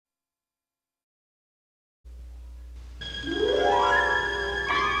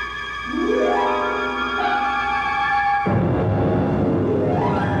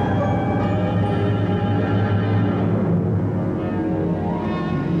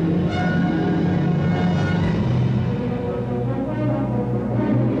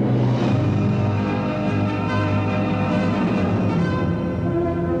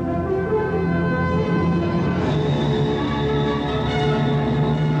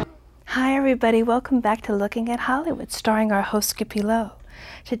everybody. Welcome back to Looking at Hollywood, starring our host, Skippy Lowe.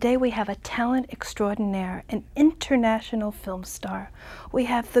 Today we have a talent extraordinaire, an international film star. We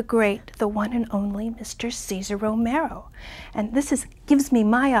have the great, the one and only Mr. Cesar Romero. And this gives me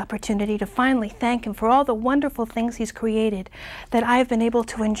my opportunity to finally thank him for all the wonderful things he's created that I've been able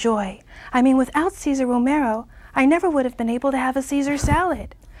to enjoy. I mean, without Cesar Romero, I never would have been able to have a Caesar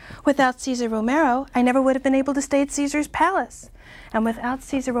salad. Without Cesar Romero, I never would have been able to stay at Caesar's palace. And without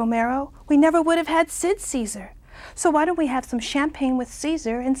Cesar Romero, we never would have had Sid Caesar. So why don't we have some champagne with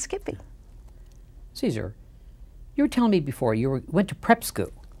Cesar and Skippy? Cesar, you were telling me before you went to prep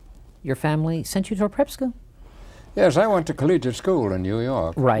school. Your family sent you to a prep school? Yes, I went to collegiate school in New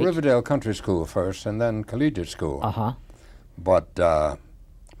York. Right. Riverdale Country School first, and then collegiate school. Uh-huh. But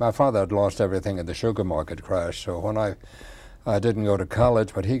my father had lost everything in the sugar market crash, so when I didn't go to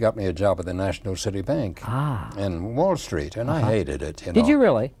college, but he got me a job at the National City Bank in Wall Street, and I hated it. Did you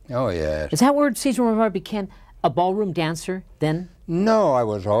really? Oh, yes. Is that where Cesar Romero became a ballroom dancer then? No, I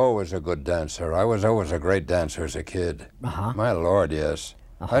was always a good dancer. I was always a great dancer as a kid. My Lord, yes.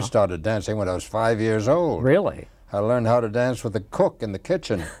 I started dancing when I was 5 years old. Really? I learned how to dance with the cook in the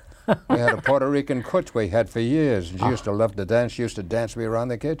kitchen. We had a Puerto Rican cook we had for years, and she used to love to dance. She used to dance me around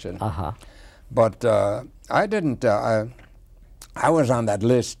the kitchen. But I didn't... I was on that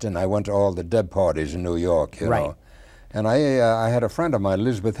list, and I went to all the Deb parties in New York, you know. And I had a friend of mine,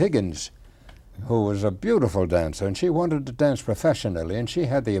 Elizabeth Higgins, who was a beautiful dancer, and she wanted to dance professionally, and she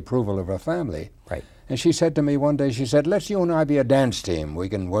had the approval of her family. And she said to me one day, she said, let's you and I be a dance team. We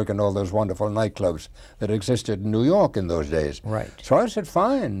can work in all those wonderful nightclubs that existed in New York in those days. So I said,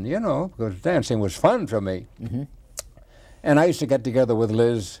 fine, you know, because dancing was fun for me. And I used to get together with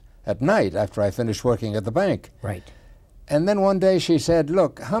Liz at night after I finished working at the bank. And then one day she said,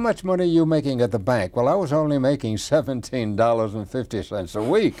 look, how much money are you making at the bank? Well, I was only making $17.50 a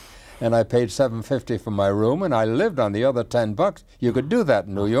week, and I paid $7.50 for my room, and I lived on the other $10. You could do that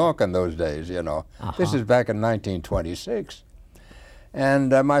in New York in those days, you know. This is back in 1926. And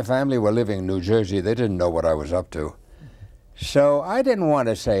my family were living in New Jersey. They didn't know what I was up to. So I didn't want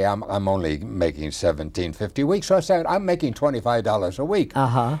to say I'm only making $17.50 a week, so I said I'm making $25 a week.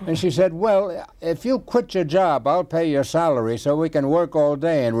 And she said, well, if you quit your job, I'll pay your salary so we can work all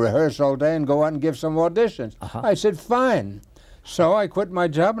day and rehearse all day and go out and give some auditions. I said, fine. So I quit my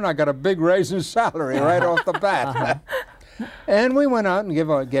job and I got a big raise in salary right off the bat. And we went out and gave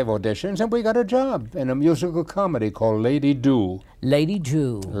auditions, and we got a job in a musical comedy called Lady Do. Lady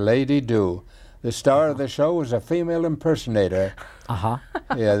Do. Lady Do. The star of the show was a female impersonator. Do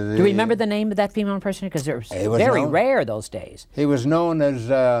you remember the name of that female impersonator? Because it was very rare those days. He was known as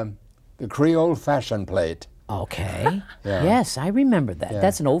the Creole Fashion Plate. Yes, I remember that.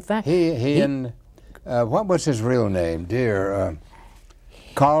 That's an old fashioned. And what was his real name, dear?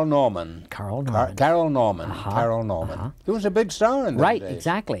 Carl Norman. Carol Norman. Carol Norman. Carol Norman. He was a big star in those days.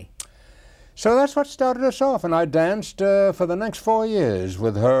 Exactly. So that's what started us off, and I danced for the next 4 years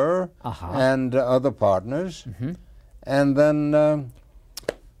with her and other partners. And then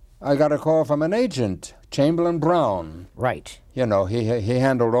I got a call from an agent, Chamberlain Brown. You know, he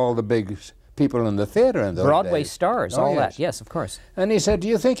handled all the big people in the theater in those Broadway days. stars, all that, yes, of course. And he said, do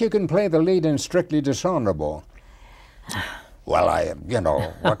you think you can play the lead in Strictly Dishonorable? Well, you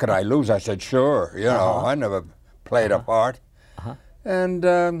know, what could I lose? I said, sure, you know, I never played a part.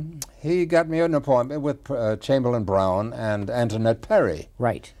 And he got me an appointment with Chamberlain Brown and Antoinette Perry.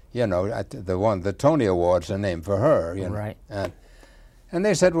 You know, the Tony Awards are named for her. You know? And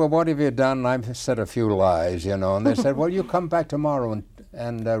they said, well, what have you done? And I said a few lies, you know. And they said, well, you come back tomorrow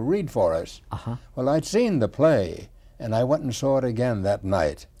and read for us. Well, I'd seen the play, and I went and saw it again that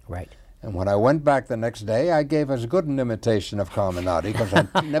night. And when I went back the next day, I gave as good an imitation of Carminati, because I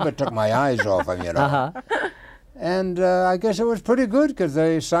never took my eyes off him, you know. And I guess it was pretty good, because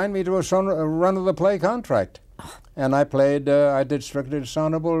they signed me to a run-of-the-play contract. And I did Strictly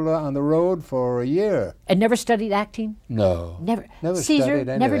Dishonorable on the road for a year. And never studied acting? No. Never studied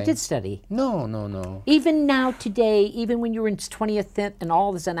anything. Never did study? No. Even now, today, even when you were in 20th and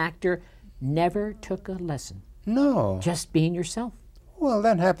all as an actor, never took a lesson? No. Just being yourself? Well,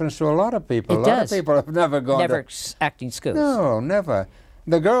 that happens to a lot of people. It does. A lot of people have never gone to acting schools? No, never.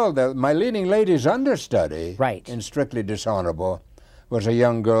 The girl, my leading lady's understudy in Strictly Dishonorable was a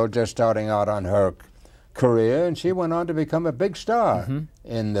young girl just starting out on her career, and she went on to become a big star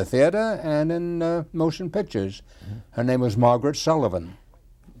in the theater and in motion pictures. Her name was Margaret Sullivan.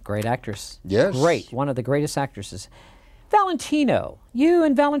 Great actress. Yes. Great. One of the greatest actresses. Valentino. You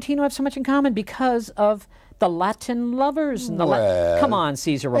and Valentino have so much in common because of the Latin lovers. And come on,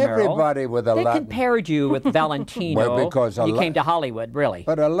 Cesar Romero. Everybody with a They Latin... compared you with Valentino. Well, because you came to Hollywood, really.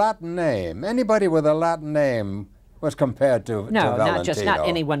 But a Latin name. Anybody with a Latin name was compared to Valentino. Not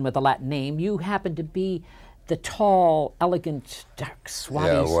anyone with a Latin name. You happen to be the tall, elegant, dark,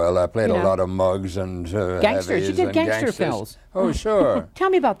 suave. Yeah, well, I played a lot of mugs and gangsters. You did gangster films. Oh, sure. Tell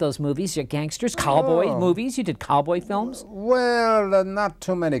me about those movies. Your gangsters, cowboy movies. You did cowboy films. Well, not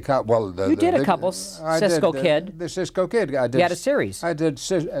too many. You did a couple. Cisco Kid. The Cisco Kid. I did. You had a series. I did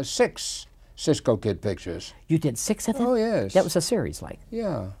 6 Cisco Kid pictures. You did 6 of them? Oh, yes. That was a series, like.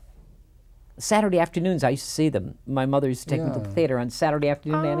 Yeah. Saturday afternoons, I used to see them. My mother used to take me to the theater on Saturday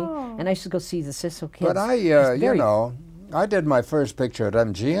afternoon, Annie, and I used to go see the Cisco Kids. But I did my first picture at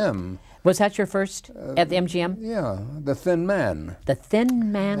MGM. Was that your first at the MGM? Yeah, The Thin Man. The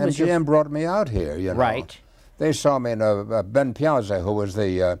Thin Man was your... MGM brought me out here, you know. Right. They saw me in Ben Piazza, who was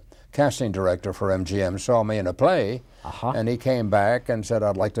the casting director for MGM, saw me in a play, and he came back and said,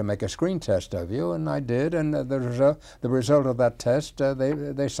 I'd like to make a screen test of you, and I did, and the result of that test,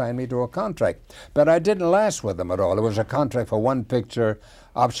 they signed me to a contract. But I didn't last with them at all. It was a contract for 1 picture,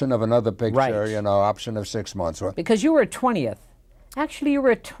 option of another picture, you know, option of 6 months. Because you were a 20th. Actually, you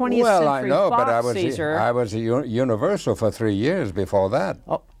were a 20th well, Century I know, Fox, but I was Cesar. a Universal for 3 years before that.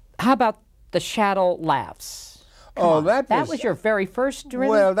 Oh, how about The Shadow Laughs? That was your very first, really?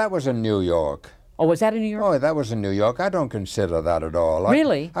 Well, that was in New York. Oh, was that in New York? Oh, that was in New York. I don't consider that at all.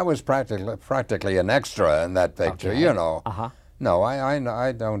 Really? I was practically an extra in that picture, you know. No,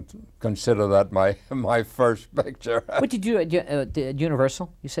 I don't consider that my first picture. What did you do at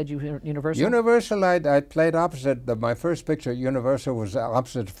Universal? You said you were Universal? Universal, I played opposite. My first picture at Universal was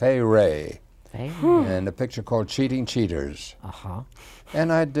opposite Fay Wray. Fay Wray. In a picture called Cheating Cheaters.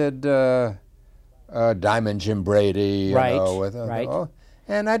 And I did Diamond Jim Brady, you know,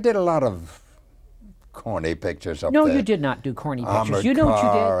 and I did a lot of corny pictures up there. No, you did not do corny pictures. You know what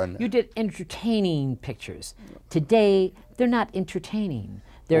you did? You did entertaining pictures. Today, they're not entertaining.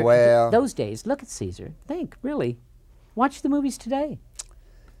 Those days, look at Cesar. Think, really. Watch the movies today.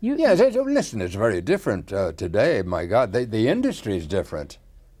 Listen, it's very different today. My God, the industry is different.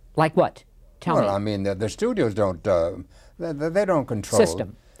 Like what? Tell me. Well, I mean, the studios don't, they don't control.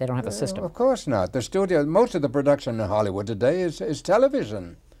 System. They don't have a system. Of course not. The studio, most of the production in Hollywood today is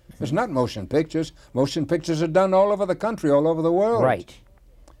television. It's not motion pictures. Motion pictures are done all over the country, all over the world. Right.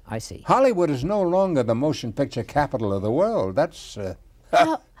 I see. Hollywood is no longer the motion picture capital of the world. That's...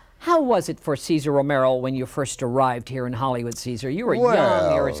 How was it for Cesar Romero when you first arrived here in Hollywood, Cesar? You were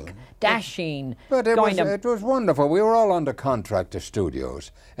young, you were dashing. But it was wonderful. We were all under contract to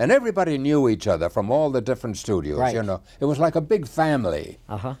studios, and everybody knew each other from all the different studios, you know. It was like a big family.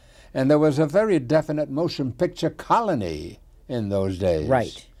 And there was a very definite motion picture colony in those days.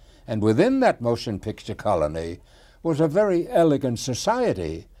 Right. And within that motion picture colony was a very elegant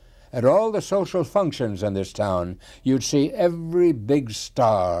society. At all the social functions in this town, you'd see every big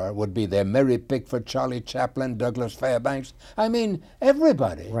star would be there. Mary Pickford, Charlie Chaplin, Douglas Fairbanks. I mean,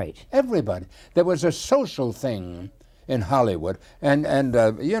 everybody. Right. Everybody. There was a social thing in Hollywood. And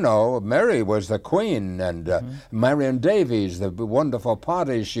you know, Mary was the queen, and Marion Davies, the wonderful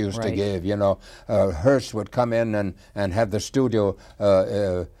parties she used to give, you know. Hearst would come in and have the studio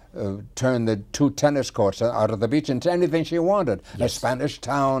turn the 2 tennis courts out of the beach into anything she wanted. A Spanish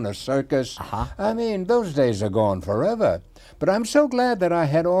town, a circus. I mean, those days are gone forever. But I'm so glad that I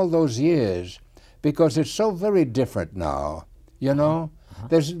had all those years, because it's so very different now, you know?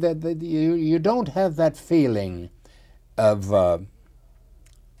 You don't have that feeling of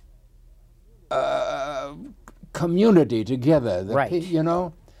community together, you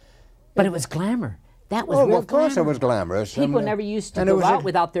know? But it was glamour. That was real of course glamour. It was glamorous. People never used to go out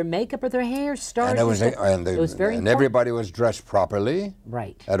without their makeup or their hair. Stars. It was very important. Everybody was dressed properly.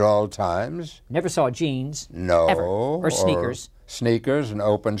 Right. At all times. Never saw jeans. No. Ever. Or sneakers. Sneakers and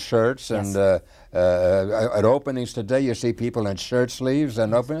open shirts. And at openings today, you see people in shirt sleeves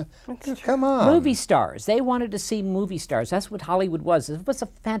and open. Come on. Movie stars. They wanted to see movie stars. That's what Hollywood was. It was a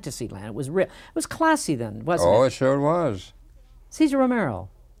fantasy land. It was real. It was classy then, wasn't it? Oh, it sure was. Cesar Romero,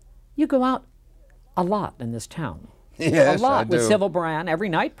 you go out a lot in this town. Yes, a lot I do. with Sybil Brand every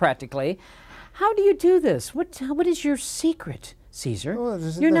night practically. How do you do this? What is your secret, Cesar? Oh,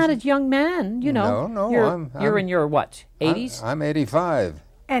 you're not a young man, you know. No, you're in your what? 80s? I'm 85.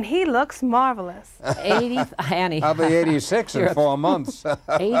 And he looks marvelous. 80, Annie. I'll be 86 in 4 months.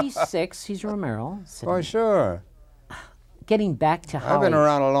 86, Cesar Romero. Oh, sure. Getting back to Hollywood. I've been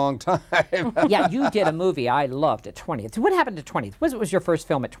around a long time. Yeah, you did a movie I loved at 20th. What happened to 20th? What was your first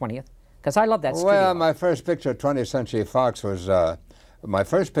film at 20th? Because I love that studio. Well, my first picture at 20th Century Fox was, my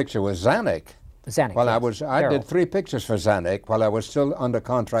first picture was Zanuck. Zanuck. Well, yes. I did 3 pictures for Zanuck while I was still under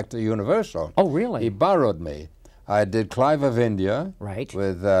contract to Universal. Oh, really? He borrowed me. I did Clive of India, right,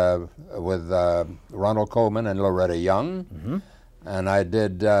 with Ronald Colman and Loretta Young, and I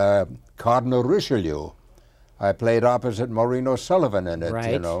did Cardinal Richelieu. I played opposite Maureen O'Sullivan in it,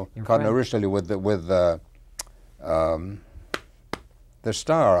 right. you know, Cardinal Richelieu with the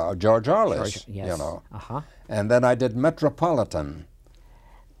star George Arliss, yes. you know, and then I did Metropolitan.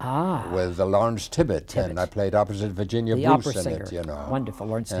 With Lawrence Tibbett, and I played opposite Virginia Bruce in it, you know. Wonderful,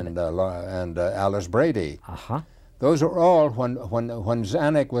 Lawrence Tibbett. And Alice Brady. Those are all when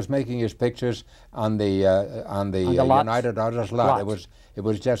Zanuck was making his pictures on the United Artists lot. It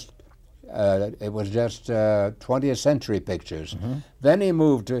was just 20th Century Pictures. Then he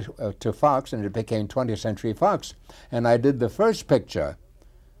moved to Fox, and it became 20th Century Fox. And I did the first picture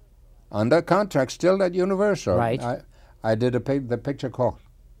under contract, still at Universal. Right. I did the picture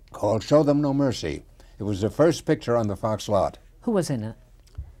called Show Them No Mercy. It was the first picture on the Fox lot. Who was in it?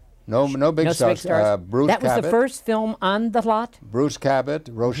 No big stars. Bruce That was Cabot. the first film on the lot? Bruce Cabot,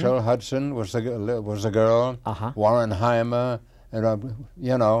 Rochelle Hudson was the girl, Warren Heimer, and,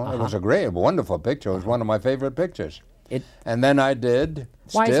 you know, it was a wonderful picture. It was one of my favorite pictures. And then I did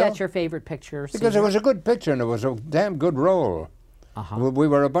Why is that your favorite picture, Because it was a good picture, and it was a damn good role. We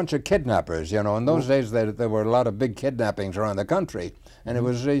were a bunch of kidnappers, you know. In those days, there were a lot of big kidnappings around the country, and it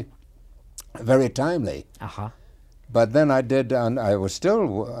was very timely. But then I did, I was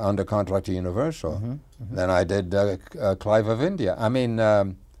still under contract to Universal. Then I did Clive of India. I mean,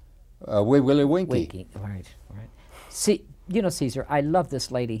 Wee Willie Winky. Right. See, you know, Cesar, I love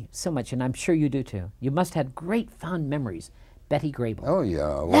this lady so much, and I'm sure you do too. You must have great fond memories. Betty Grable. Oh,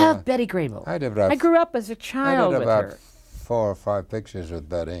 yeah. Well, love Betty Grable. I grew up as a child with her. 4 or 5 pictures with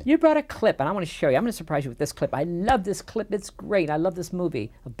Betty. You brought a clip, and I want to show you. I'm going to surprise you with this clip. I love this clip. It's great. I love this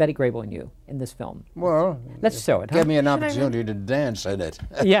movie of Betty Grable and you in this film. Well, let's show it. Give me an opportunity to dance in it.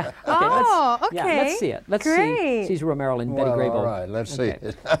 Yeah. Okay, okay. Yeah, let's see it. Let's see Ceasar Romero and Betty Grable. All right, let's see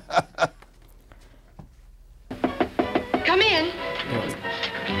it. Come in.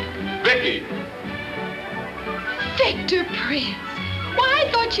 Vicky! Victor Prince. Why,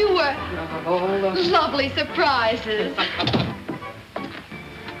 I thought you were lovely surprises.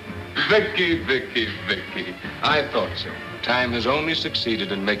 Vicky. I thought so. Time has only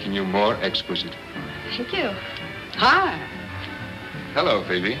succeeded in making you more exquisite. Thank you. Hi. Hello,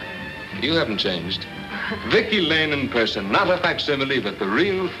 Phoebe. You haven't changed. Vicky Lane in person, not a facsimile, but the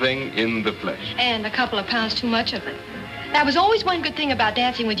real thing in the flesh. And a couple of pounds too much of it. That was always one good thing about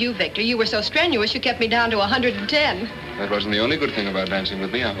dancing with you, Victor. You were so strenuous, you kept me down to 110. That wasn't the only good thing about dancing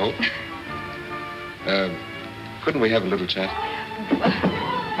with me, I hope. Couldn't we have a little chat?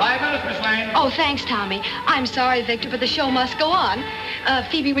 5 minutes, Miss Lane. Oh, thanks, Tommy. I'm sorry, Victor, but the show must go on.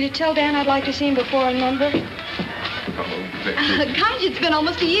 Phoebe, will you tell Dan I'd like to see him before a number? Oh, Vicky. Gosh, it's been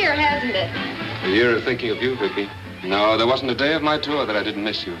almost a year, hasn't it? A year of thinking of you, Vicky. No, there wasn't a day of my tour that I didn't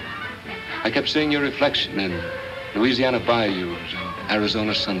miss you. I kept seeing your reflection in Louisiana bayous and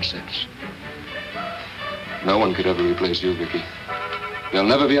Arizona sunsets. No one could ever replace you, Vicky. There'll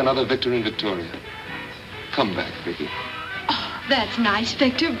never be another Victor in Victoria. Come back, Vicky. Oh, that's nice,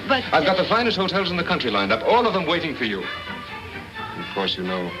 Victor, but... I've got the finest hotels in the country lined up, all of them waiting for you. And of course, you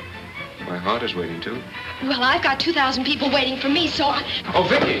know, my heart is waiting, too. Well, I've got 2,000 people waiting for me, so I... Oh,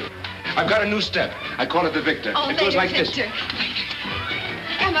 Vicky! I've got a new step. I call it the Victor. Oh, it goes like Victor. this.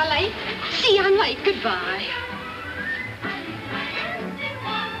 Am I late? See, I'm late. Goodbye.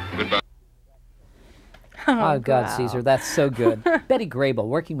 Goodbye. Oh, God, Cesar, that's so good. Betty Grable,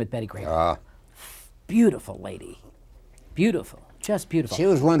 working with Betty Grable. Beautiful lady. Beautiful. Just beautiful. She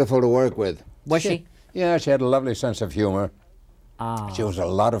was wonderful to work with. Was she? Yeah, she had a lovely sense of humor. She was a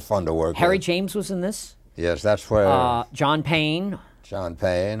lot of fun to work with. Harry James was in this? Yes, that's where... John Payne.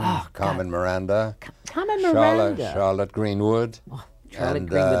 Carmen Miranda. Carmen Miranda. Charlotte Greenwood. Charlotte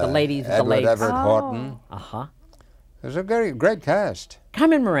Greenwood, the ladies with the legs. Everett Horton. It was a great cast.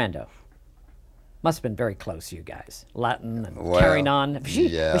 Carmen Miranda. Must have been very close to you guys. Latin and carrying on.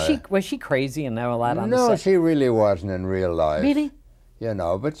 Was she crazy and all that on the set? No, she really wasn't in real life. Really? You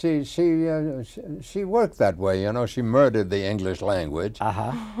know, but she worked that way, you know. She murdered the English language.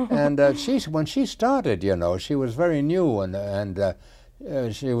 And when she started, you know, she was very new and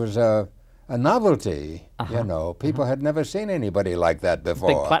she was a novelty, you know. People had never seen anybody like that before.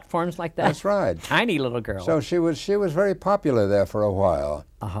 Big platforms like that? That's right. Tiny little girl. So she was very popular there for a while.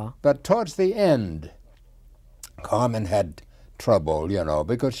 But towards the end, Carmen had trouble, you know,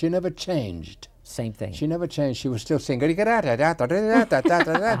 because she never changed. Same thing. She never changed. She was still singing, you know,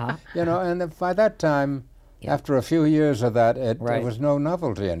 and by that time, After a few years of that, it was no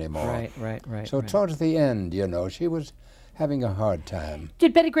novelty anymore. Right. So towards the end, you know, she was having a hard time.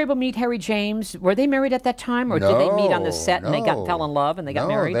 Did Betty Grable meet Harry James? Were they married at that time, or did they meet on the set and they fell in love and they got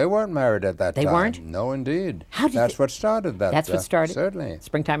married? No, they weren't married at that time. They weren't? No, indeed. How did That's what started that. That's what started? Certainly.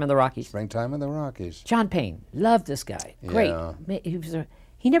 Springtime in the Rockies. Springtime in the Rockies. John Payne, loved this guy. Great. Yeah.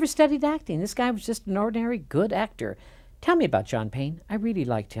 He never studied acting. This guy was just an ordinary good actor. Tell me about John Payne. I really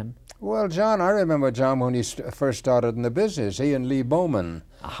liked him. Well, John, I remember John when he first started in the business. He and Lee Bowman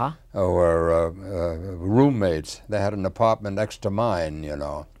were roommates. They had an apartment next to mine, you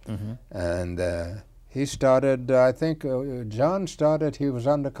know. And he started, I think, John started, he was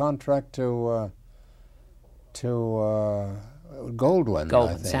under contract to Goldwyn,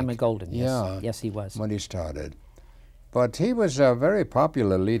 I think. Samuel Goldwyn, yes. Yeah. Yes, he was. When he started. But he was a very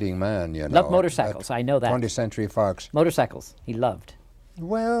popular leading man, you know. Loved motorcycles, I know that. 20th Century Fox. Motorcycles, he loved.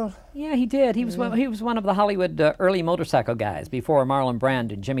 Well... Yeah, he did. He was one of the Hollywood early motorcycle guys before Marlon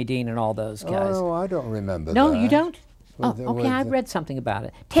Brando and Jimmy Dean and all those guys. Oh, I don't remember that. No, you don't? Okay, I read something about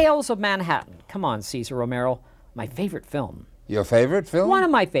it. Tales of Manhattan. Come on, Cesar Romero. My favorite film. Your favorite film? One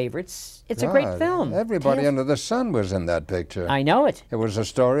of my favorites. It's a great film. Everybody under the sun was in that picture. I know it. It was a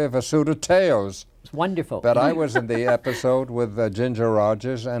story of a suit of tails. It's wonderful. But I was in the episode with Ginger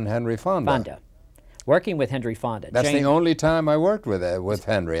Rogers and Henry Fonda. Working with Henry Fonda. That's the only time I worked with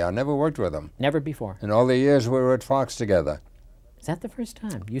Henry. I never worked with him. Never before. In all the years we were at Fox together. Is that the first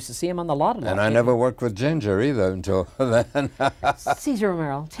time? You used to see him on the lot a lot. And I never worked with Ginger either until then. Cesar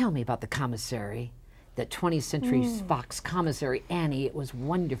Romero, tell me about the commissary. The 20th Century Fox commissary, Annie. It was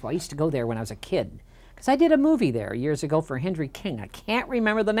wonderful. I used to go there when I was a kid. Because I did a movie there years ago for Henry King. I can't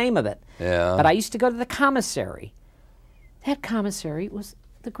remember the name of it. Yeah. But I used to go to the commissary. That commissary was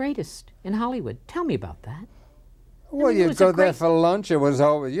the greatest in Hollywood. Tell me about that. Well, you'd go there for lunch. It was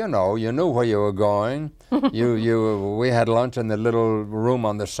always, you know, you knew where you were going. We had lunch in the little room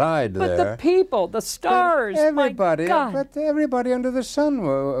on the side there. But the people, the stars, everybody, my God. But everybody under the sun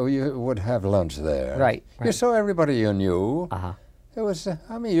would have lunch there. Right. You saw everybody you knew. It was,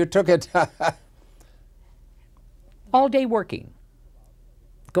 I mean, you took it. All day working.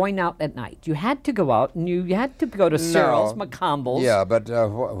 Going out at night. You had to go out, and you had to go to Searles, McComble's. Yeah, but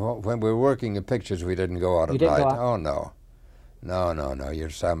when we were working in pictures, we didn't go out at night. Oh, no. No.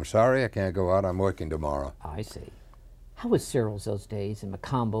 I'm sorry, I can't go out. I'm working tomorrow. I see. How was Searles those days, and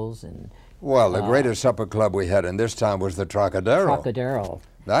McComble's, and... Well, the greatest supper club we had in this town was the Trocadero. Trocadero.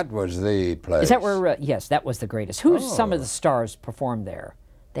 That was the place. Is that where... yes, that was the greatest. Some of the stars performed there?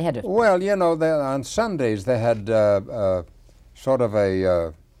 They had to... Well, you know, on Sundays they had sort of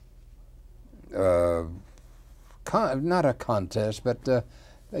a... not a contest, but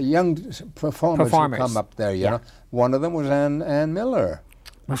young performers who come up there, you know. One of them was Ann Miller.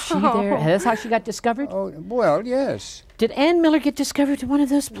 Was she there? That's how she got discovered? Oh, well, yes. Did Ann Miller get discovered at one of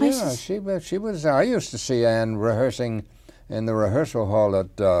those places? Yeah, she was. I used to see Ann rehearsing in the rehearsal hall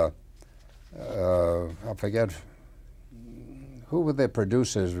at, I forget, who were the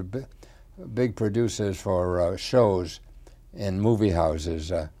producers, big producers for shows in movie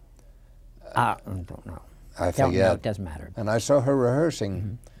houses. I don't know. I forget. No, it doesn't matter. And I saw her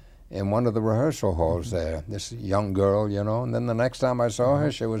rehearsing in one of the rehearsal halls there, this young girl, you know, and then the next time I saw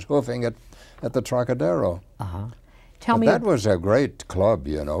her, she was hoofing at the Trocadero. Tell me. That was a great club,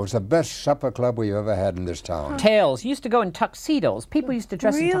 you know. It was the best supper club we ever had in this town. Tails. You used to go in tuxedos. People used to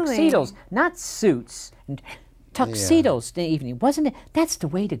dress in tuxedos, not suits. And tuxedos in the evening. Wasn't it? That's the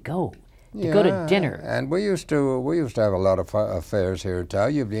way to go. To go to dinner. And we used to have a lot of affairs here in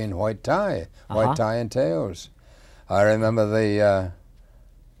town. You'd be in white tie and tails. I remember the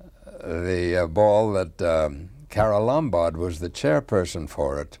ball that Carol Lombard was the chairperson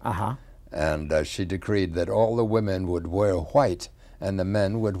for it. And she decreed that all the women would wear white and the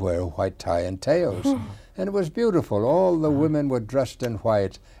men would wear white tie and tails. And it was beautiful. All the women were dressed in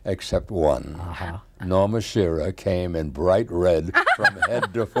white except one. Norma Shearer came in bright red from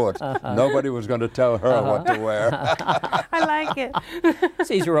head to foot. Nobody was going to tell her what to wear. I like it.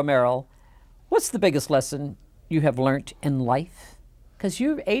 Cesar Romero, what's the biggest lesson you have learnt in life? Because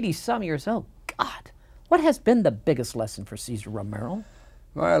you're 80-some years old. God, what has been the biggest lesson for Cesar Romero?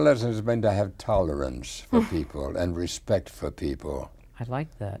 My lesson has been to have tolerance for people and respect for people. I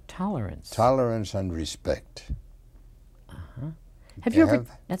like that. Tolerance. Tolerance and respect. Have you ever?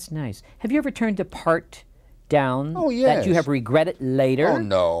 That's nice. Have you ever turned a part down that you have regretted later? Oh,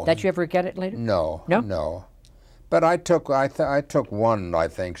 no. That you ever regret it later? No. No? No. But I took one, I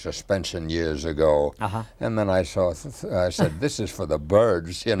think, suspension years ago, and then I said, this is for the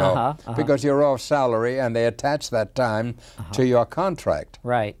birds, you know, because you're off salary and they attach that time to your contract.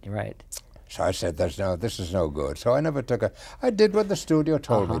 Right. So I said, this is no good. So I never took I did what the studio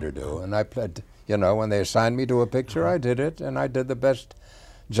told me to do. And I played, you know, when they assigned me to a picture, I did it. And I did the best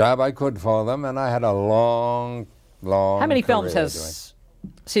job I could for them. And I had a long How many films has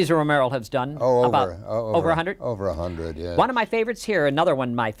Cesar Romero has done? Over 100? Over 100, yes. One of my favorites here, another one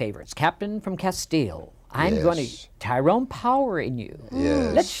of my favorites, Captain from Castile. I'm going to Tyrone Power in you.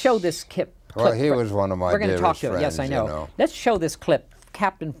 Yes. Let's show this clip. Well, he was one of my dearest friends. We're going to talk to him. Yes, I know. You know. Let's show this clip,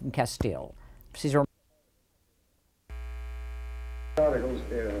 Captain from Castile. Cesar. Your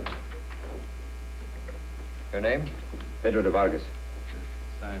name? Pedro de Vargas.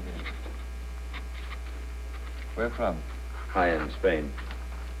 Sign here. Where from? Jaén, Spain.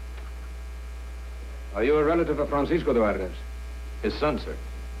 Are you a relative of Francisco de Vargas? His son, sir.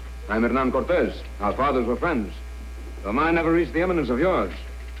 I'm Hernan Cortez. Our fathers were friends. Though mine never reached the eminence of yours.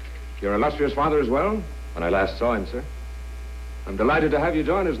 Your illustrious father as well? When I last saw him, sir. I'm delighted to have you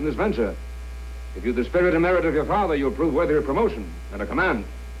join us in this venture. If you've the spirit and merit of your father, you'll prove worthy of promotion and a command.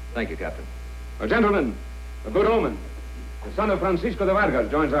 Thank you, Captain. Gentlemen, a good omen. The son of Francisco de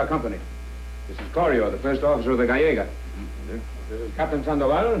Vargas joins our company. This is Corio, the first officer of the Gallega. This is Captain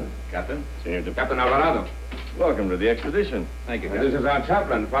Sandoval. Captain. Senor Captain Alvarado. Welcome to the expedition. Thank you, Captain. This is our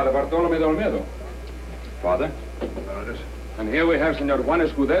chaplain, Father Bartolome de Olmedo. Father. And here we have Senor Juan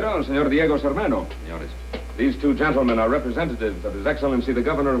Escudero and Senor Diego Sermeno. Senores. These two gentlemen are representatives of His Excellency the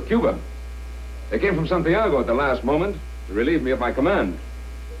Governor of Cuba. They came from Santiago at the last moment to relieve me of my command.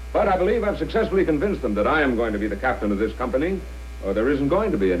 But I believe I've successfully convinced them that I am going to be the captain of this company, or there isn't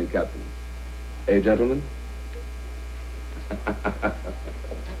going to be any captain. Eh, gentlemen?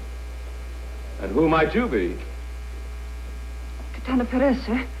 And who might you be? Capitana Perez,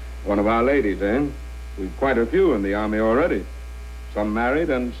 sir. One of our ladies, eh? We've quite a few in the army already. Some married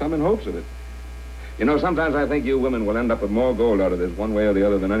and some in hopes of it. You know, sometimes I think you women will end up with more gold out of this one way or the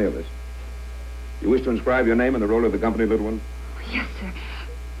other than any of us. You wish to inscribe your name in the roll of the company, little one? Oh, yes, sir.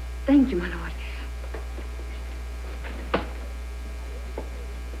 Thank you, my lord.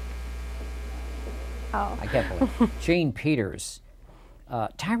 Oh. I can't believe Jean Peters.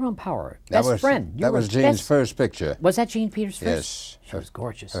 Tyrone Power, best friend. That was Jean's first picture. Was that Jean Peters' first? Yes. She was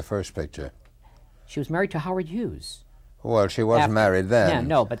gorgeous. Her first picture. She was married to Howard Hughes. Well, she was married then. Yeah,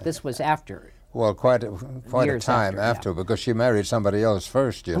 no, but this was after. Well, quite a time after, because she married somebody else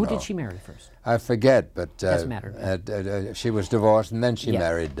first, you know. Who did she marry first? I forget, but doesn't matter. she was divorced, and then she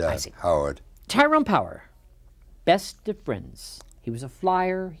married Howard. Tyrone Power, best of friends. He was a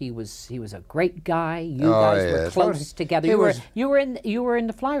flyer. He was a great guy. You guys were close together. You were in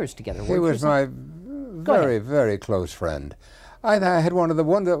the Flyers together. He was my very close friend. I had one of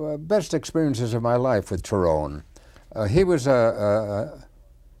the best experiences of my life with Tyrone. He was a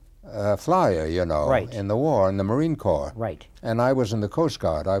flyer, you know, in the war, in the Marine Corps. Right. And I was in the Coast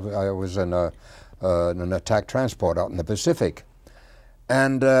Guard. I was in an attack transport out in the Pacific.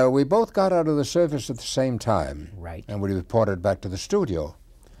 And we both got out of the service at the same time. Right. And we reported back to the studio.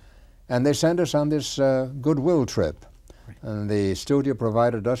 And they sent us on this goodwill trip. Right. And the studio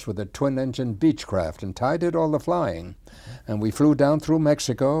provided us with a twin-engine Beechcraft, and Ty did all the flying. And we flew down through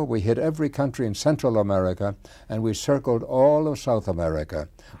Mexico. We hit every country in Central America, and we circled all of South America.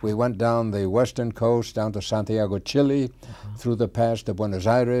 We went down the western coast, down to Santiago, Chile, through the pass to Buenos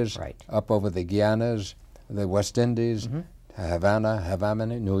Aires, up over the Guianas, the West Indies, Havana,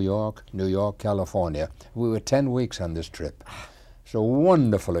 New York, California. We were 10 weeks on this trip. So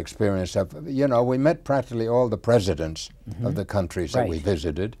wonderful experience. You know, we met practically all the presidents of the countries that we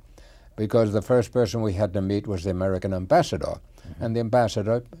visited, because the first person we had to meet was the American ambassador. And the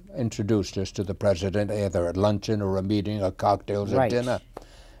ambassador introduced us to the president either at luncheon or a meeting or cocktails or dinner.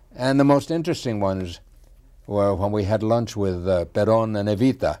 And the most interesting ones were when we had lunch with Perón and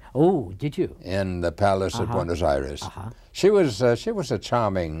Evita. Oh, did you? In the palace at Buenos Aires. She was a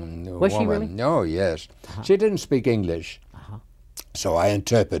charming woman. Was she really? Oh, yes. She didn't speak English. So I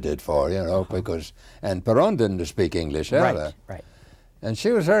interpreted for her, you know, because, and Perón didn't speak English either. Right. And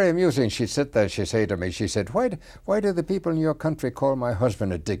she was very amusing. She'd sit there, she'd say to me, she said, why do the people in your country call my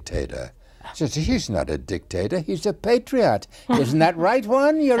husband a dictator? She said, he's not a dictator, he's a patriot. Isn't that right,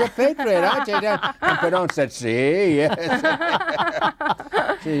 Juan? You're a patriot, aren't you? And Perón said, see, yes.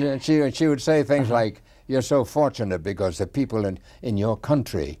 She would say things like, you're so fortunate because the people in your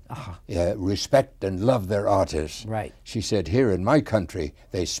country respect and love their artists. Right. She said, here in my country,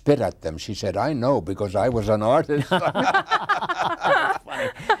 they spit at them. She said, I know because I was an artist. Funny.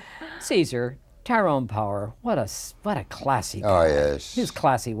 Cesar, Tyrone Power, what a classy guy. Oh, yes. He was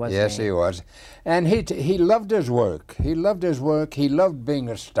classy, wasn't he? Yes, he was. And he loved his work. He loved his work. He loved being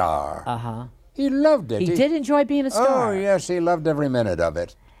a star. He loved it. He did enjoy being a star. Oh, yes, he loved every minute of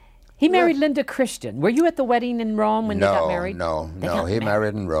it. He married Linda Christian. Were you at the wedding in Rome when they got married? No. He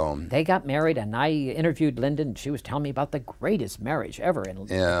married in Rome. They got married, and I interviewed Linda, and she was telling me about the greatest marriage ever. And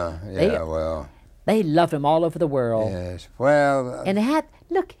well. They love him all over the world. Yes, well... And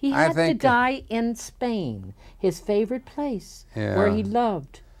he had to die in Spain, his favorite place, where he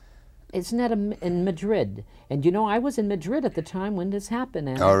loved. Isn't that in Madrid? And you know, I was in Madrid at the time when this happened.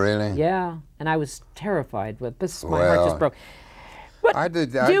 And oh, really? Yeah, and I was terrified. My heart just broke.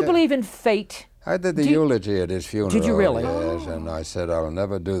 Do you believe in fate? I did the eulogy at his funeral. Did you really? Yes, and I said, I'll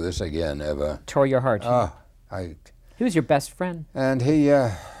never do this again, ever. Tore your heart. He was your best friend. And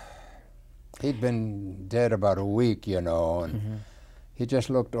he'd been dead about a week, you know, and he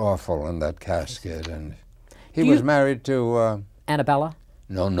just looked awful in that casket. And he was married to... Annabella?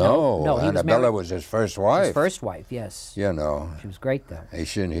 No, Annabella was his first wife. His first wife, yes. You know. She was great, though. He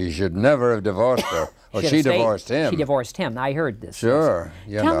should never have divorced her. Or she divorced him. She divorced him. I heard this. Sure.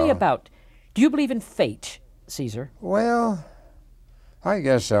 Yes. Tell me about, do you believe in fate, Caesar? Well, I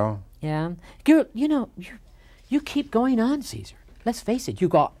guess so. Yeah. You know, you keep going on, Caesar. Let's face it, you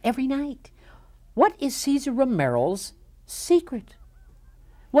go out every night. What is Cesar Romero's secret?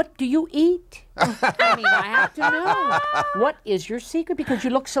 What do you eat? I mean, I have to know. What is your secret? Because you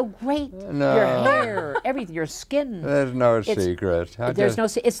look so great. No. Your hair, everything, your skin. There's no secret.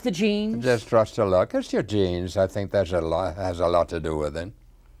 It's the genes. Just trust your luck. It's your genes. I think that has a lot to do with it.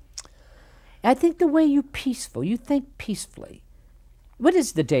 I think the way you think peacefully. What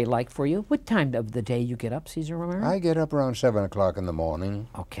is the day like for you? What time of the day you get up, Cesar Romero? I get up around 7 o'clock in the morning.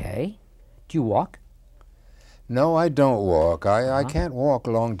 Okay. Do you walk? No, I don't walk. I can't walk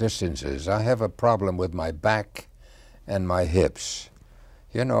long distances. I have a problem with my back and my hips.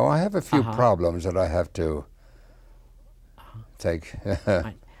 You know, I have a few problems that I have to take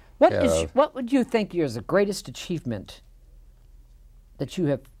care of. What would you think is the greatest achievement that you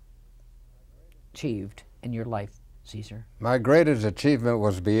have achieved in your life, Cesar? My greatest achievement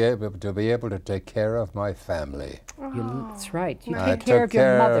was to be able to take care of my family. That's right. You I take care took of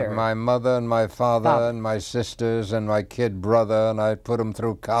your mother. Of my mother and my father and my sisters and my kid brother, and I put them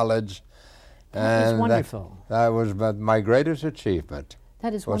through college. That was wonderful. That was my greatest achievement.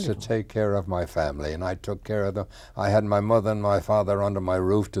 That is was wonderful. To take care of my family, and I took care of them. I had my mother and my father under my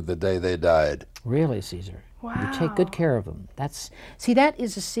roof to the day they died. Really, Cesar? Wow. You take good care of them. That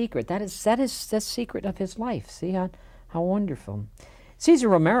is a secret. That is the secret of his life. See how wonderful. Cesar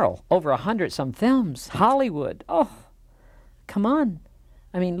Romero, over 100-some films, Hollywood. Oh, come on.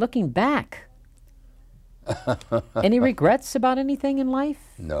 I mean, looking back. Any regrets about anything in life?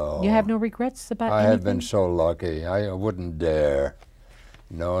 No. You have no regrets about anything? I have been so lucky. I wouldn't dare.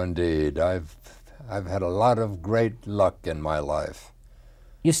 No, indeed. I've had a lot of great luck in my life.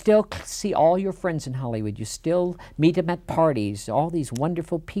 You still see all your friends in Hollywood. You still meet them at parties, all these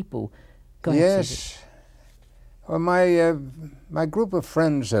wonderful people. Go ahead, yes. Cesar. Well, my group of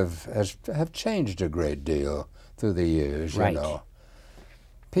friends have changed a great deal through the years, right. You know.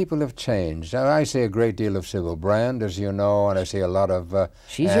 People have changed. I see a great deal of Sybil Brand, as you know, and I see a lot of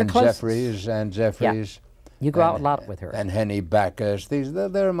Ann Jeffries. Yeah. You go out a lot with her. And Henny Backus.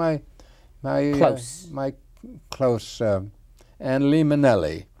 They're my close. My close, and Lee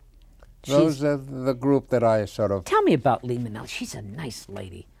Minnelli. Those are the group that I sort of... Tell me about Lee Minnelli. She's a nice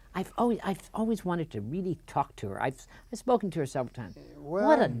lady. I've always wanted to really talk to her. I've spoken to her several times. Well,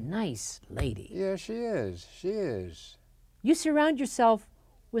 what a nice lady. Yeah, she is. She is. You surround yourself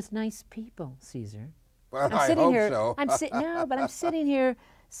with nice people, Cesar. Well, I hope so. No, but I'm sitting here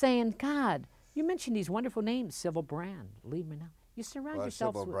saying, God, you mentioned these wonderful names, Sybil Brand, Lee Minnelli. You surround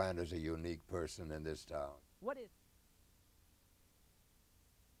yourself with... Sybil Brand is a unique person in this town. What is...